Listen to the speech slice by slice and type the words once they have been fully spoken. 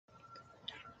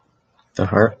The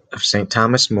Heart of St.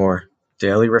 Thomas More,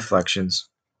 Daily Reflections,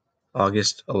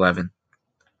 August 11.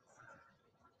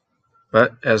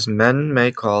 But as men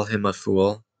may call him a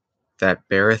fool, that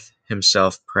beareth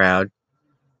himself proud,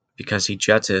 because he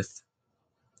jetteth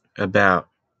about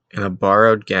in a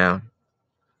borrowed gown,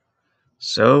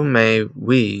 so may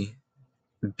we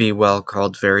be well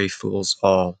called very fools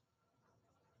all,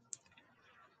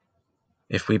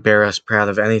 if we bear us proud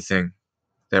of anything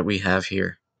that we have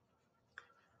here.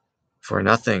 For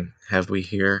nothing have we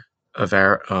here of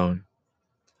our own,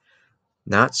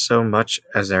 not so much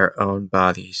as our own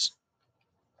bodies,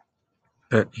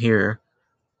 but here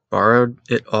borrowed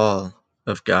it all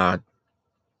of God,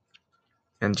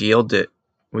 and yield it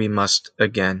we must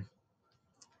again,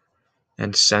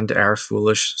 and send our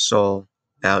foolish soul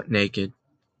out naked,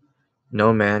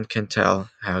 no man can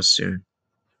tell how soon.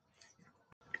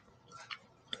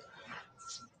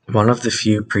 One of the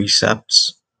few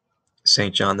precepts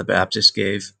St. John the Baptist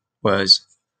gave was,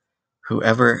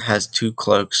 whoever has 2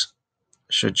 cloaks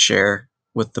should share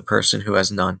with the person who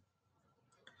has none.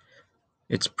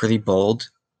 It's pretty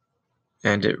bold,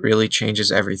 and it really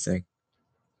changes everything.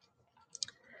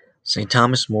 St.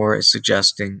 Thomas More is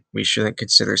suggesting we shouldn't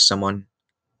consider someone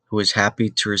who is happy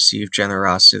to receive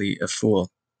generosity a fool.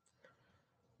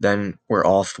 Then we're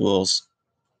all fools.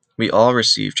 We all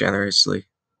receive generously,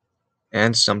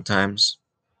 and sometimes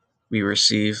we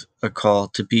receive a call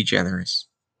to be generous.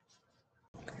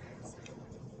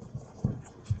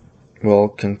 We'll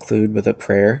conclude with a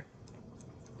prayer.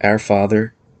 Our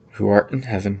Father, who art in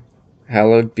heaven,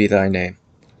 hallowed be thy name.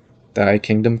 Thy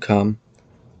kingdom come,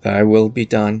 thy will be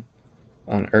done,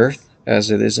 on earth as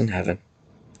it is in heaven.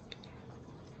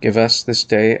 Give us this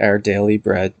day our daily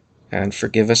bread, and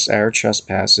forgive us our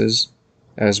trespasses,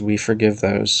 as we forgive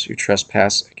those who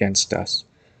trespass against us.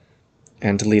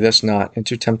 And lead us not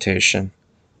into temptation,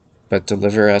 but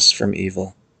deliver us from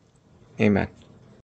evil. Amen.